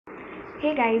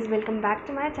Hey guys, welcome back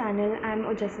to my channel. I'm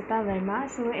Ojasvitaa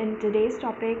and So in today's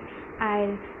topic,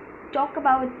 I'll talk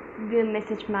about the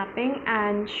message mapping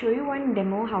and show you one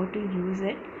demo how to use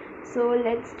it. So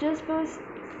let's just first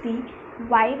see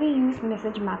why we use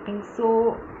message mapping.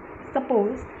 So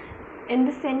suppose in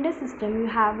the sender system you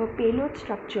have a payload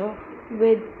structure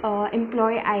with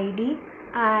employee ID,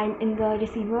 and in the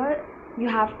receiver you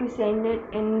have to send it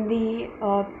in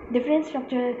the different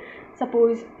structure.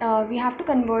 Suppose we have to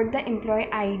convert the employee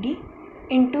ID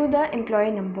into the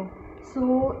employee number.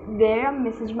 So there a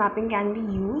message mapping can be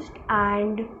used,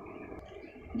 and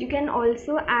you can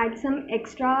also add some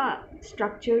extra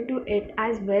structure to it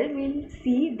as well. We'll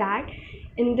see that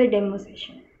in the demo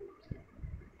session.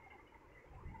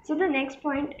 So the next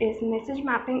point is message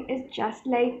mapping is just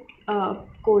like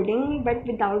coding but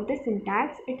without the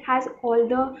syntax. It has all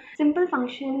the simple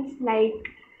functions like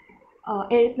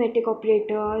arithmetic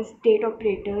operators, date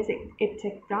operators,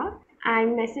 etc.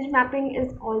 And message mapping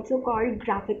is also called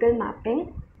graphical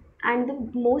mapping. And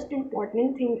the most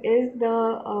important thing is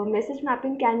the message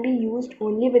mapping can be used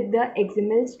only with the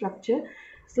XML structure.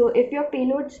 So if your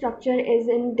payload structure is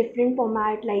in different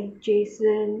format like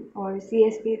JSON or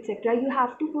CSV, etc., you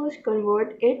have to first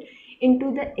convert it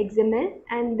into the XML,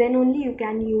 and then only you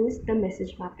can use the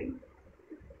message mapping.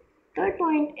 Third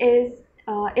point is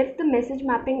if the message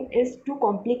mapping is too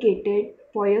complicated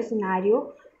for your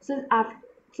scenario, so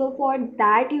for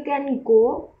that you can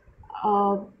go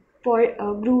for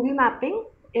groovy mapping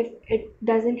if it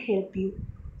doesn't help you.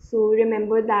 So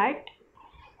remember that.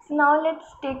 So now let's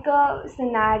take a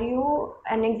scenario,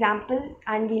 an example,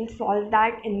 and we'll solve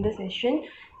that in the session.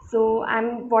 So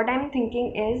what I'm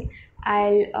thinking is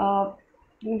I'll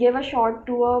give a shot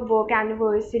to a work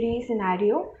anniversary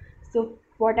scenario. So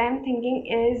what I'm thinking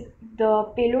is the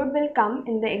payload will come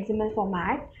in the XML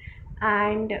format,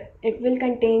 and it will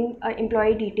contain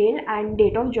employee detail and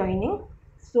date of joining.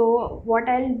 So what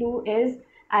I'll do is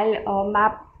I'll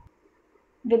map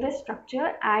with a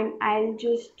structure, and I'll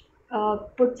just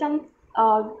put some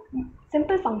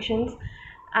simple functions,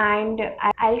 and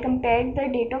I'll compare the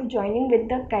date of joining with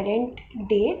the current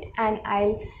date, and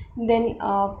I'll then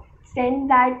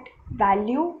send that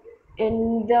value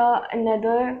in the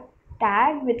another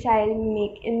tag which I'll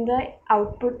make in the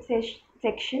output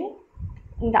section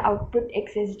in the output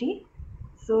XSD.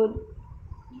 So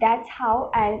that's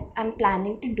how I'm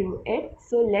planning to do it.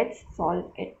 So let's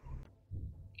solve it.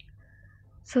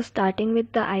 So starting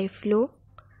with the iFlow,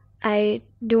 I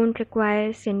don't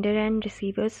require sender and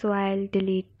receiver, so I'll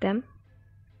delete them.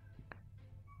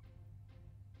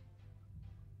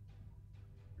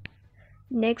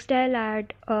 Next, I'll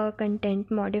add a content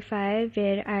modifier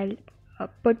where I'll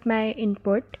put my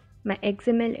input, my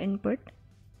XML input,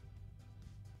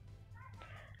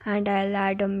 and I'll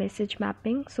add a message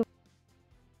mapping. So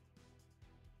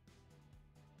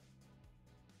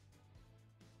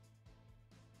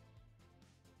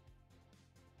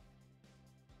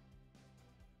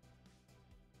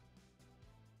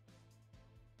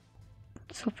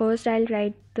first I'll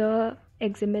write the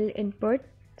XML input.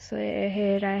 So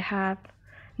here I have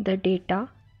the data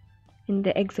in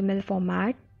the XML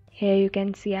format. Here you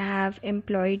can see I have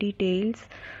employee details,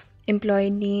 employee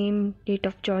name, date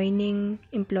of joining,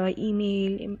 employee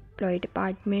email, employee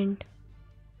department.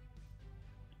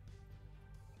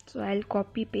 So I'll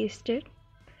copy paste it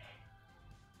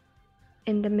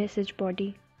in the message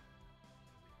body.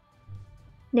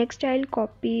 Next I'll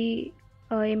copy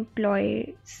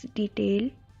employee's detail.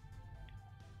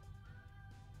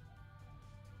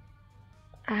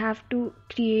 I have to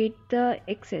create the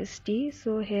XSD,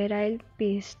 so here I'll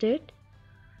paste it.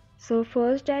 So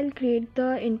first I'll create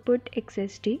the input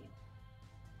XSD.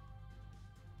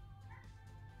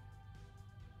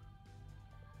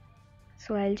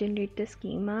 So I'll generate the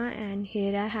schema, and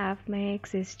here I have my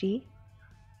XSD.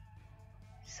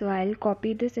 So I'll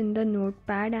copy this in the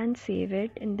notepad and save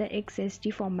it in the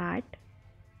XSD format.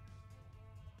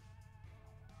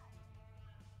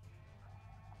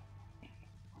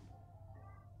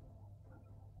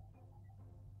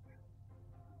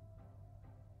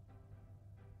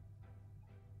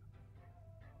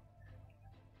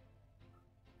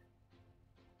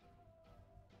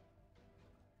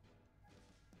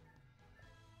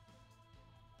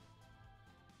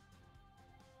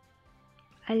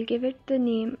 I'll give it the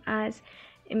name as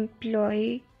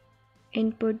employee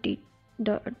input.xsd.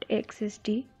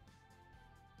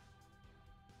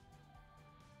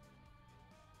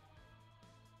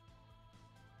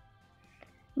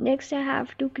 Next I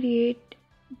have to create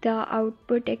the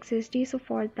output XSD. So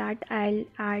for that I'll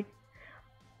add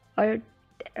a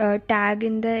tag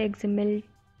in the XML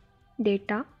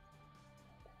data.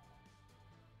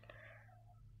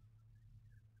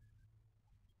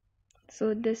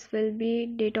 So this will be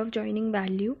date of joining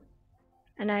value,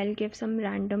 and I'll give some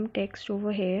random text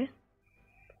over here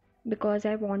because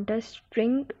I want a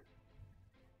string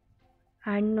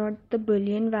and not the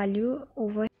boolean value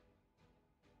over.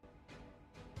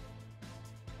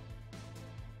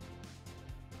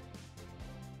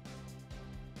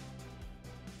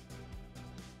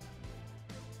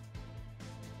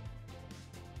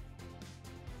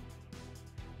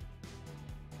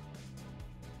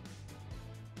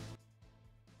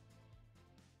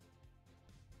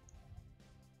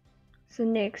 So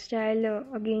next I'll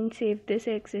again save this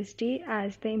XSD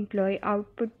as the employee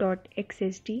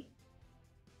output.xsd.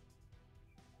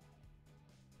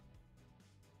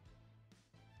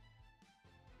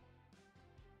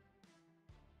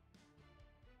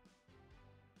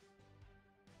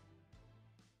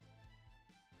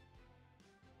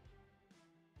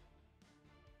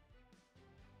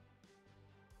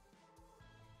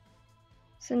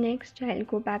 So next I'll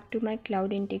go back to my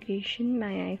cloud integration,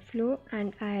 my iFlow,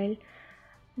 and I'll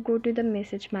go to the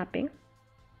message mapping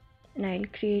and I'll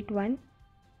create one.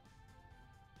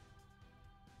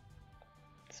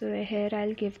 So here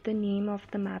I'll give the name of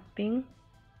the mapping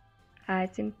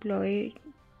as employee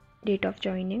date of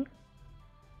joining.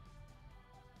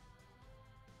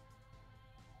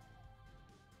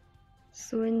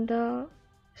 So in the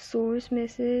source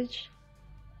message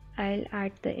I'll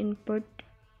add the input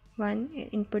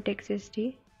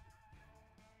XSD.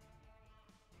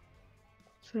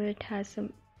 So it has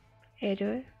some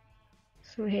error.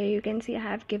 So here you can see I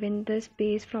have given the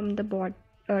space from the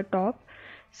top.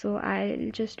 So I'll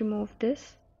just remove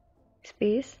this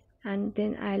space and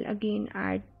then I'll again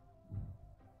add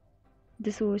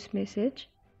the source message.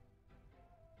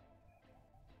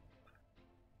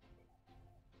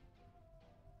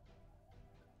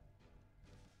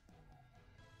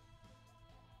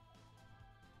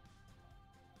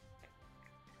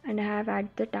 And I have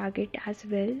added the target as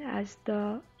well as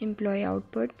the employee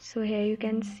output. So here you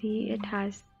can see it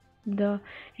has the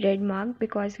red mark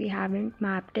because we haven't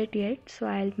mapped it yet. So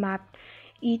I'll map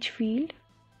each field.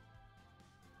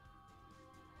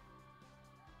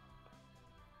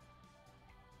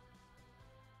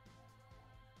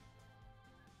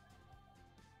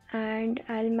 And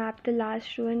I'll map the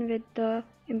last one with the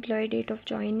employee date of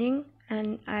joining,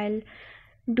 and I'll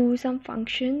do some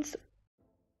functions.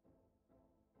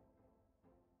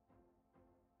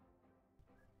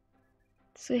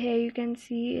 So here you can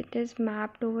see it is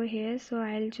mapped over here, so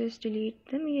I'll just delete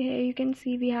them. Here you can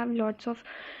see we have lots of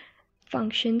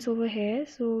functions over here,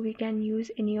 so we can use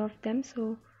any of them.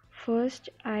 So first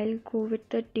I'll go with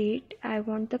the date. I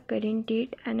want the current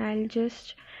date and I'll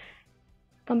just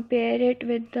compare it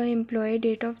with the employee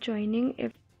date of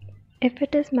joining. If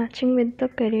it is matching with the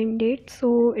current date,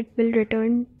 so it will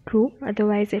return true,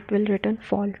 otherwise it will return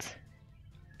false.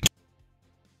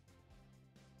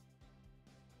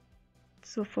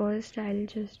 So first I'll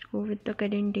just go with the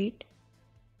current date.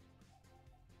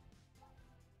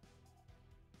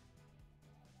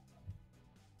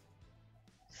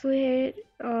 So here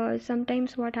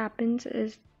sometimes what happens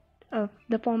is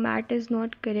the format is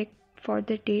not correct for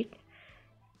the date.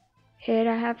 Here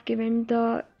I have given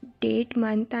the date,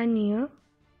 month and year.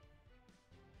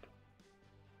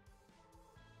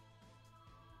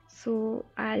 So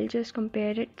I'll just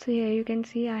compare it. So here you can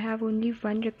see I have only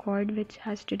one record which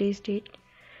has today's date.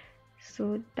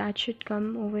 So that should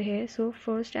come over here. So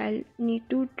first I'll need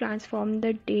to transform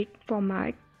the date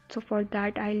format. So for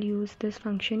that I'll use this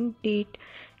function date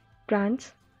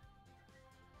trans.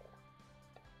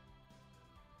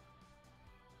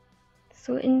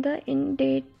 So in the in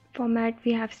date format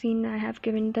we have seen I have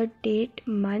given the date,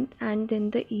 month and then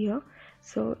the year.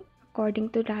 So according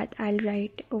to that I'll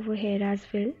write over here as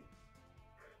well.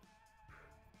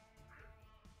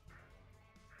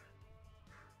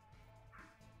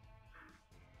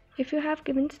 If you have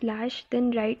given slash,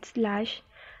 then write slash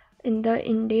in the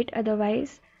indate,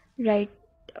 otherwise write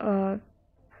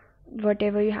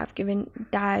whatever you have given,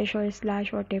 dash or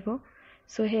slash, whatever.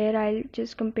 So here I'll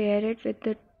just compare it with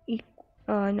the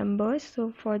numbers.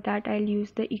 So for that I'll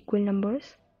use the equal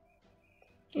numbers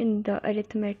in the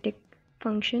arithmetic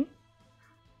function.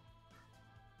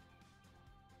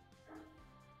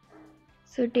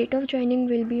 So date of joining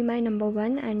will be my number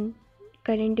 1 and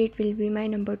current date will be my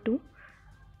number 2.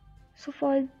 So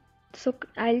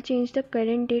I'll change the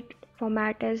current date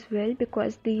format as well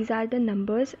because these are the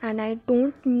numbers and I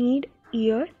don't need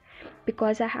year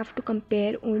because I have to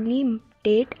compare only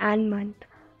date and month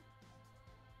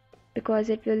because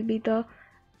it will be the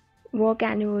work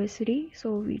anniversary,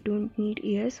 so we don't need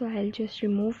year. So I'll just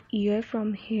remove year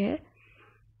from here,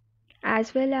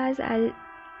 as well as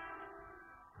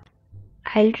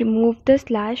I'll remove the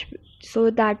slash so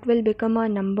that will become a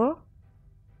number,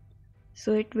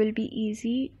 so it will be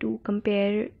easy to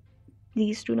compare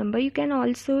these two numbers. You can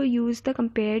also use the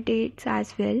compare dates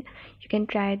as well. You can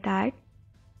try that.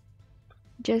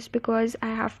 Just because I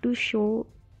have to show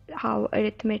how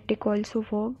arithmetic also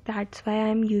works, that's why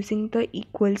I'm using the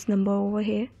equals number over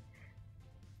here.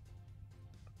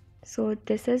 So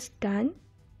this is done.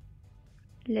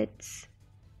 Let's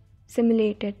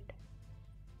simulate it.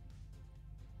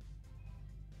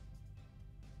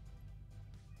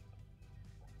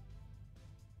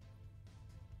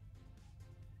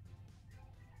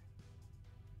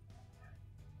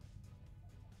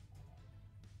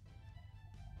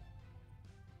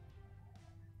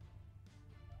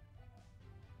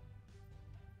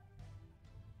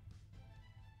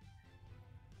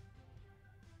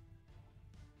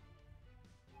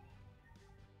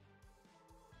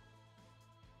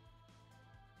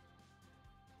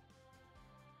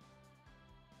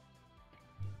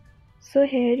 So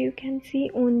here you can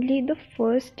see only the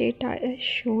first data is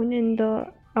shown in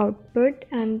the output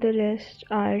and the rest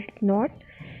are not.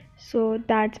 So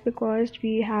that's because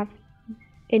we have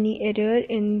any error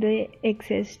in the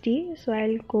XSD. So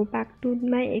I'll go back to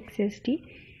my XSD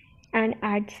and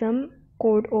add some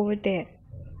code over there.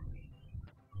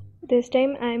 This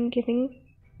time I'm giving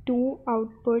two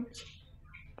outputs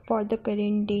for the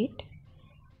current date.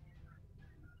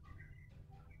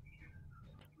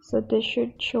 So this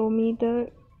should show me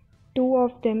the two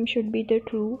of them should be the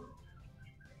true.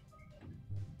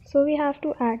 So we have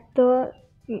to add the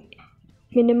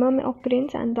minimum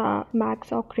occurrence and the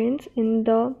max occurrence in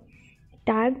the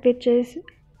tag which is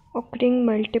occurring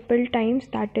multiple times,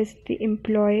 that is the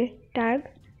employee tag.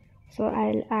 So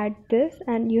I'll add this,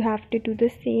 and you have to do the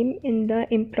same in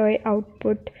the employee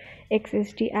output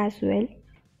XSD as well.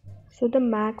 So the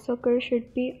max occur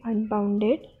should be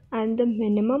unbounded and the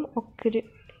minimum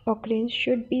occurrence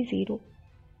should be 0.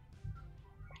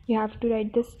 You have to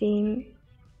write the same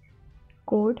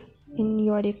code in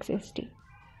your XSD.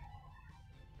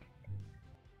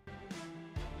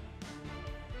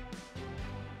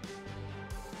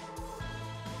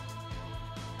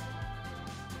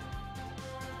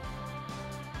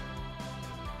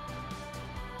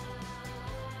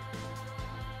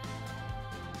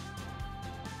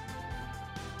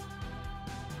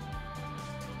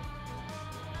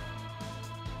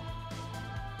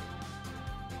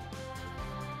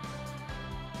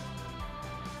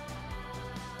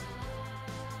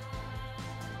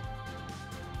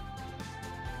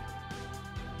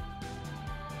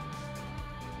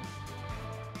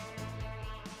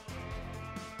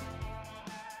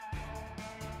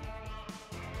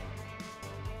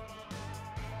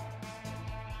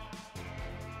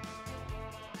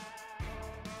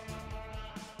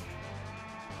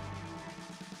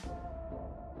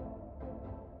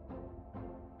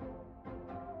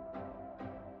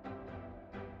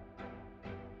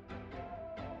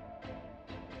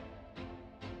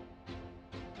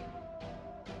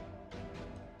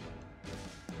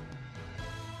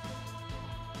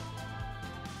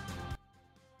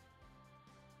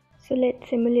 So let's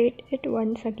simulate it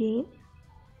once again.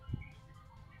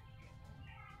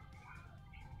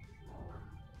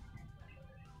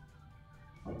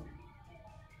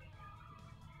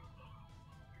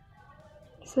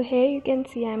 So here you can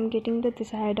see I'm getting the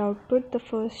desired output. The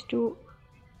first two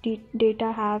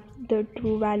data have the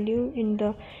true value in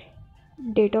the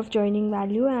date of joining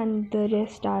value and the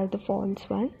rest are the false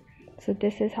one. So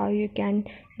this is how you can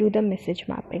do the message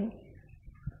mapping.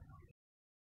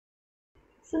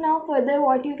 So now further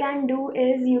what you can do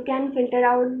is you can filter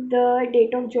out the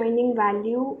date of joining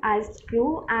value as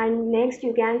true, and next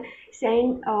you can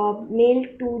send a mail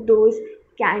to those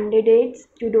candidates,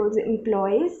 to those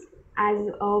employees, as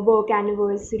a work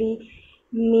anniversary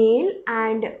mail.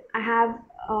 And I have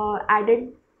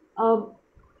added a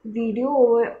video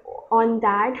over on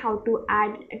that, how to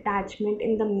add attachment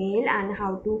in the mail and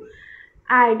how to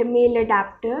add mail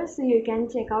adapter, so you can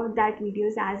check out that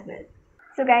videos as well.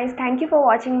 So guys, thank you for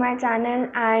watching my channel,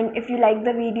 and if you like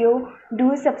the video,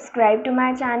 do subscribe to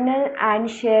my channel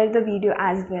and share the video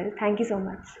as well. Thank you so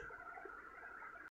much.